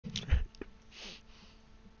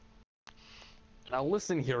Now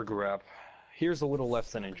listen here, Grep. Here's a little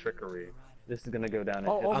lesson in trickery. This is gonna go down.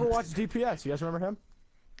 Oh, Overwatch DPS. You guys remember him?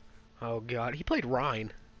 Oh god, he played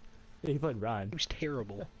Rhine. Yeah, he played Ryan. He was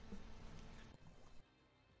terrible.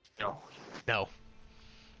 No. No.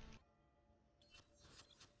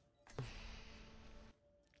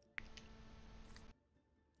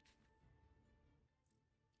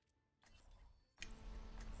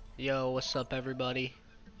 Yo, what's up, everybody?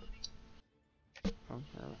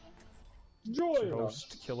 Joy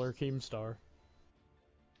host Killer Keemstar.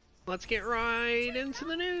 Let's get right into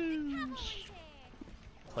the news.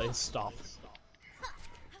 Play stop.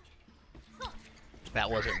 That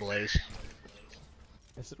wasn't Blaze.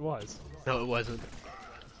 Yes, it was. No, it wasn't.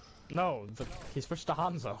 No, he switched to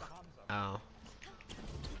Hanzo. Oh.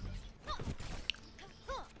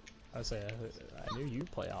 I say I knew you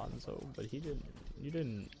play Hanzo, but he didn't. You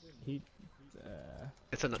didn't. He.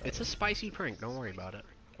 It's a spicy prank. Don't worry about it.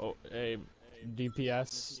 Oh, hey,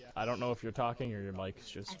 DPS. I don't know if you're talking or your mic's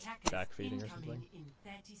just backfeeding or something.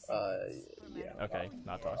 Yeah. Okay,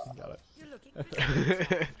 not talking. Got it.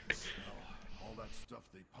 All that stuff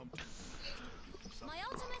they pumped. My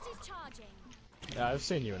ultimate is charging. Yeah, I've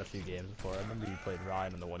seen you in a few games before. I remember you played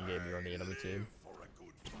Ryan in the one game you were on the enemy team.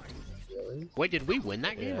 Really? Wait, did we win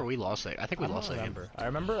that game Yeah. or we lost it? I think we lost that game. I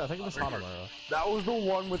remember. I think it was Hanamura. That was the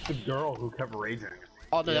one with the girl who kept raging.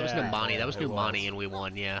 Oh no, that was Yeah, Numani. That was it Numani, was. and we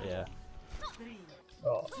won. Yeah. Yeah.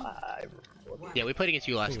 Oh, I remember. Yeah, we played against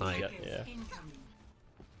you last night. Yeah.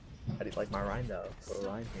 How do you like my Rhine though? Go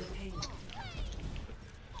Rhine here.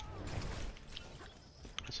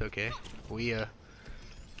 It's okay. We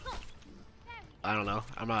I don't know.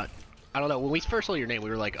 I don't know. When we first saw your name, we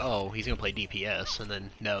were like, oh, he's gonna play DPS, and then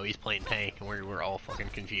no, he's playing tank, and we're all fucking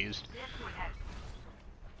confused.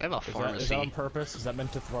 I have a Is that pharmacy. on purpose? Is that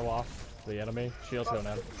meant to throw off the enemy? Shields going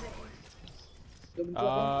in.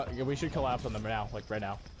 Yeah, we should collapse on them now, like right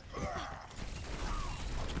now.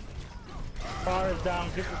 Fire is down,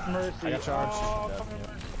 give us mercy. I got charged. Oh, Dead, come here.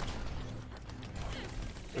 yeah.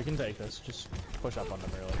 We can take this. Just push up on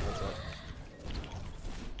them really. That's it.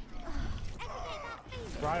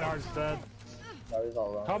 Reinhardt's dead. Sorry's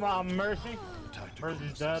all wrong. Come on, Mercy.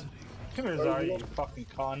 Mercy's dead. Come here, Zarya, you fucking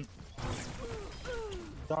cunt.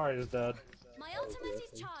 Zarya's dead. My ultimate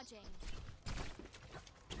is charging.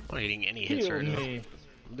 I'm not getting any hits Heal right now. me.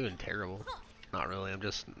 I'm doing terrible. Not really. I'm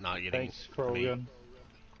just not getting. Thanks, Krogan.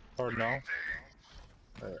 Or no?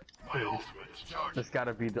 This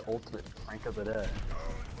gotta be the ultimate prank of the day.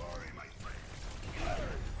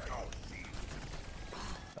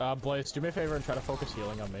 Blaze, do me a favor and try to focus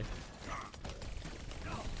healing on me.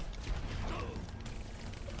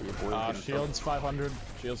 Shields 500.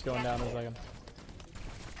 Shields going down in a second.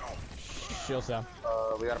 Shields down.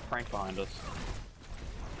 We got a prank behind us.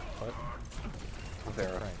 What? A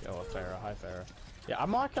Pharah. Frank. Oh, a Pharah. Hi, Pharah. Yeah, I'm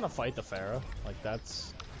not gonna fight the Pharah. Like,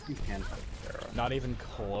 that's You can fight Pharah. not even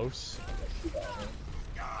close.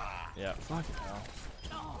 Yeah, fuck it now.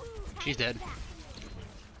 She's dead.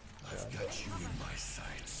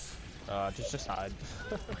 Just hide.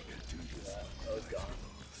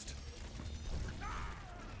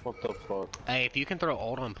 What the fuck? Hey, if you can throw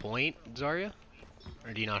ult on point, Zarya,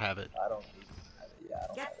 or do you not have it? I don't need yeah, I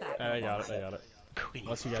don't have it. I got it, I got it. Queen,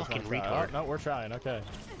 Unless you guys fucking want to try. retard. Oh, no, we're trying, okay.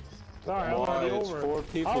 Sorry, I'm already it's over. 4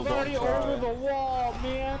 people, I'm already don't try. over the wall,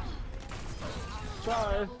 man.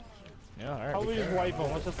 Sorry. Yeah, alright. How we just wipe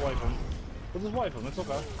him? Let's just wipe him. Let's just wipe him, it's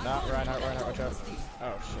okay. Nah, Reinhardt, watch out.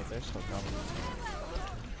 Oh shit, they're still coming.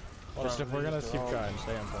 Just if we're gonna keep trying,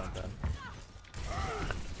 stay on point then.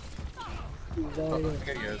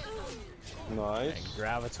 Nice. And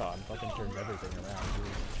Graviton fucking turned everything around,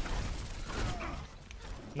 dude.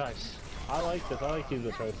 Nice. I like this. I like you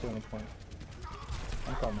this right to point.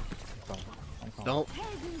 I'm coming. I'm coming. Don't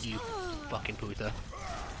you fucking puta.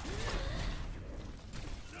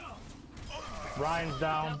 Ryan's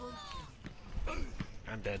down.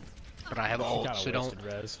 I'm dead. But I have She ult, kinda so don't. wasted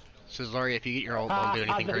res. So Zarya, if you get your ult, don't do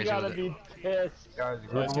anything crazy with it. Be pissed. Guys,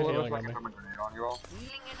 Let's get looks healing like on me. I'm a grenade on you all.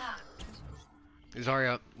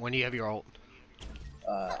 Zarya, when do you have your ult?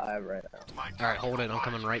 I have right now. Alright, hold it. I'm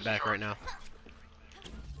coming right back right now.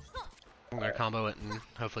 I'm gonna combo it and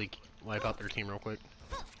hopefully wipe out their team real quick.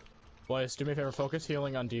 Blaze, do me a favor, focus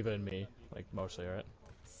healing on Diva and me. Like, mostly, alright?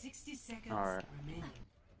 60 seconds Alright. remaining.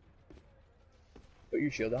 Put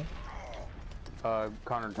your shield down.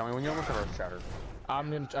 Connor, tell me when you almost have our shatter. I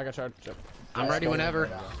got charged. I'm ready whenever.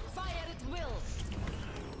 Fire at will.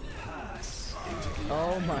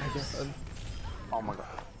 Oh my god. Oh my god.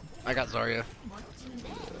 I got Zarya.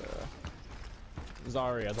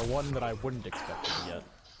 Zarya, the one that I wouldn't expect to get.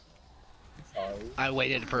 I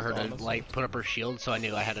waited for her to like put up her shield, so I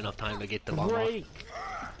knew I had enough time to get the bomb off. Break!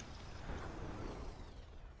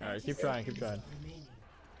 Alright, keep trying, keep trying.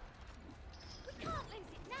 Can't lose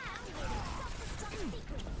it now.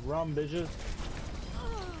 Rum, bitches.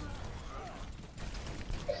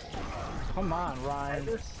 Come on, Ryan.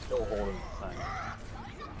 They're still holding the sign.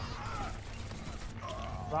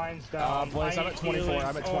 Ryan's down. Blaze, I'm at 24, healing.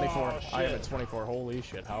 I'm at 24. Oh, I am shit. at 24, holy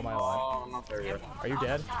shit, how am I alive? Oh, I'm not there yet. Are you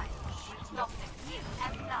dead?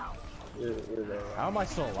 You're there. How am I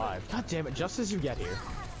still alive? God damn it, just as you get here.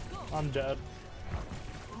 I'm dead.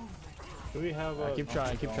 Do we have a... Keep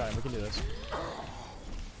trying, we can do this.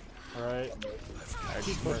 Alright.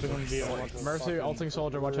 Keep pushing him to be able to Mercy, fucking ulting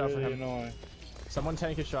soldier, watch out for really him. annoying. Someone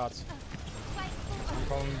tank his shots. I'm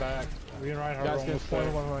coming back. We and Reinhardt Guys, are get almost point,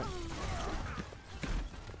 there. one.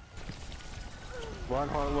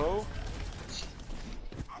 Reinhardt low.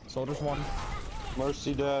 Soldier's one.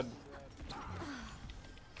 Mercy dead.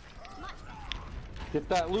 Get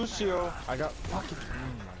that Lucio. I got fucking. Oh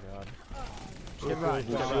my god. Get Okay, right.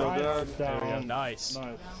 down. Reinhardt's There we go. Down. Nice.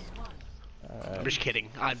 Nice. I'm just kidding.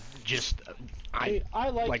 I'm just, Hey, I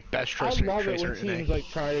like best I tracer love it when today. teams like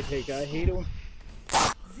try to take it. I hate it when.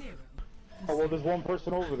 Oh well, there's one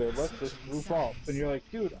person over there. Let's just roof off. And you're like,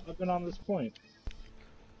 dude, I've been on this point.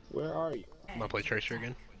 Where are you? I'm gonna play Tracer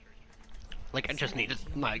again. Like, I just need to,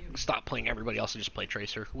 like, stop playing everybody else and just play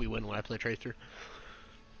Tracer. We win when I play Tracer.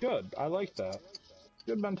 Good. I like that.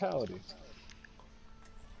 Good mentality.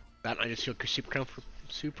 That I just feel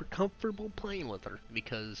super comfortable playing with her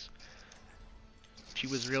because if she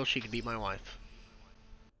was real, she could be my wife.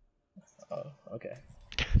 Oh, okay.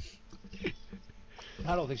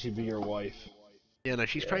 I don't think she'd be your wife. Yeah, no,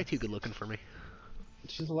 she's probably too good looking for me.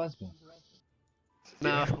 She's a lesbian.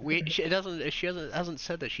 No, she hasn't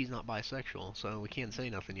said that she's not bisexual, so we can't say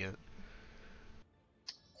nothing yet.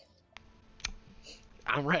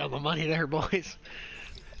 I'm right on the money there, boys.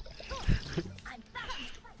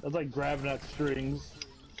 That's like grabbing at strings.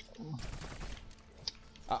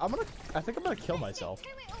 I think I'm gonna kill myself.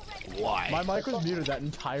 Why? My mic was muted that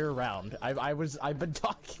entire round. I've been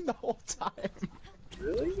talking the whole time.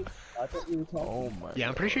 Really? I thought you were talking. Oh my. Yeah,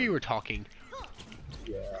 I'm pretty sure you were talking.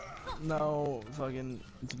 Yeah. No, fucking,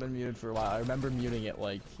 it's been muted for a while. I remember muting it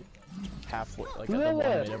like halfway, like at the Lilith!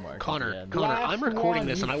 1 minute mark. Connor, at the end. Connor, Last I'm recording one,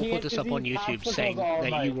 this and I will you put can't this up on just eat YouTube popsicles saying all that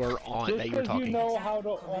night. you were on, Just that you were 'cause you talking. know how to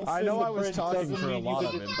open I know the I was fridge talking doesn't for a mean you lot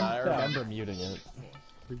can of it, just but I eat them. remember muting it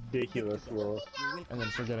Ridiculous, Will. and then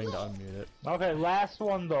forgetting to unmute it. Okay, last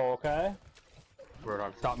one though, okay?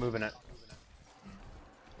 Roadhog, stop moving it.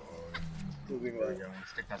 Moving There right. you go.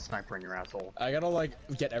 Stick that sniper in your asshole. I gotta like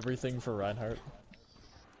get everything for Reinhardt.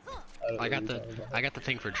 I got the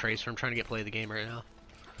thing for Tracer. I'm trying to get play of the game right now.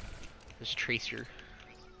 It's Tracer.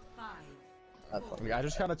 That's fun. I mean, I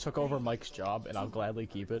just kind of took over Mike's job, and I'll gladly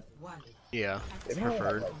keep it. Yeah, They don't have,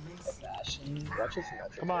 preferred. like, a Bastion. Watch this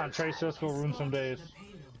magic. Come on, Tracer, let's go ruin some days.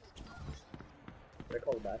 They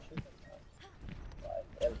call it Bastion?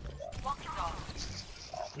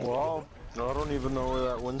 Well, I don't even know where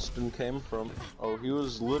that Winston came from. Oh, he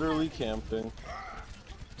was literally camping.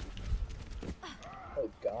 Oh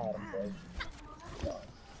god, I'm dead. God.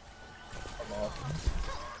 I'm off.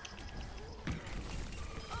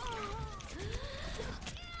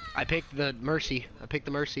 I picked the Mercy.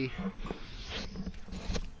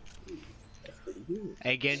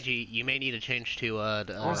 Hey Genji, you may need to change to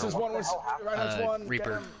This is one. Reinhardt's one. Reaper.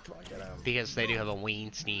 Get him. Come on, get him. Because they do have a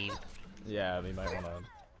Weinstein. Yeah, we might wanna.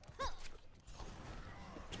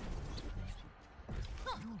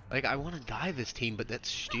 Like, I want to die this team, but that's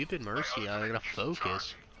stupid Mercy. I gotta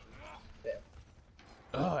focus.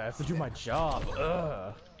 Ugh, I have to do my job.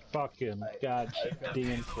 Ugh. Fucking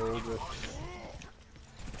goddamn soldier.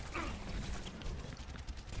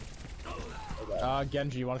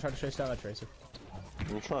 Genji, you wanna try to chase down that Tracer?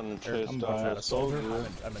 I'm trying to chase I'm down at a that soldier. soldier.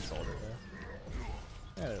 I'm in soldier.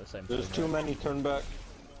 Yeah, they're the same. There's thing, too right? many. Turn back.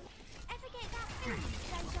 Ever get that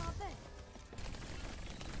deja vu?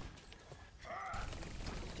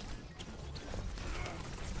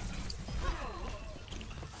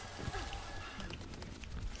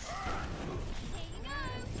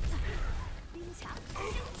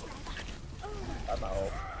 I'm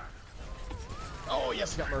out. Oh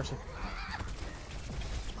yes, got Mercy.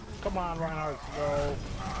 Come on, Reinhardt, go.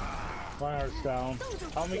 Reinhardt's down.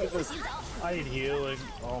 Help me get this. I need healing.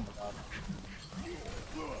 Oh my god.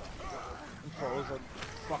 I'm frozen.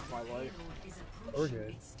 Fuck my life. We're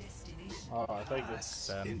good. Oh, I think it's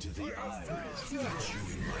Ben. Into the eyes.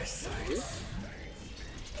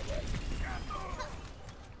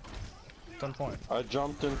 It's on point. I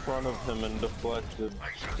jumped in front of him and deflected.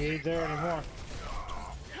 He ain't there anymore.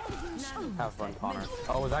 Have fun, Connor.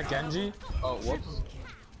 Oh, was that Genji? Oh, whoops.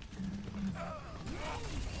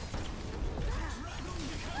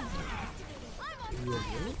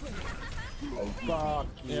 Oh, fuck.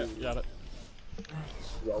 Yeah, got it.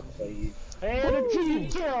 Well played. And a team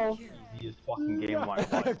kill! Easiest fucking game like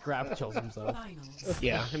that. Grab kills himself.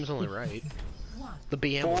 Yeah, him's only right. The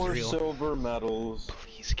BM was 4 real. silver medals.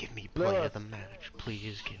 Please give me play of the match.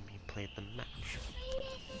 Please give me play of the match.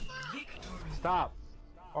 Stop.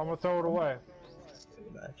 I'm gonna throw it away.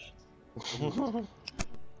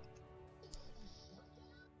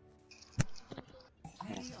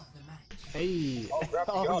 Hey!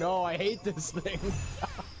 Oh no, I hate this thing.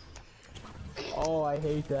 Oh, I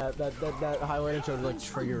hate that. That highlighted show like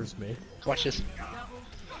triggers me. Watch this.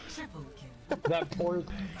 That poor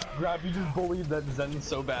Grab, you just bullied that Zen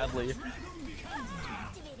so badly.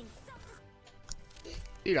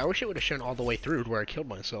 Dude, I wish it would have shown all the way through to where I killed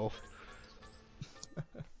myself.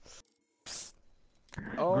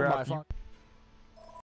 Oh Grab, my fuck.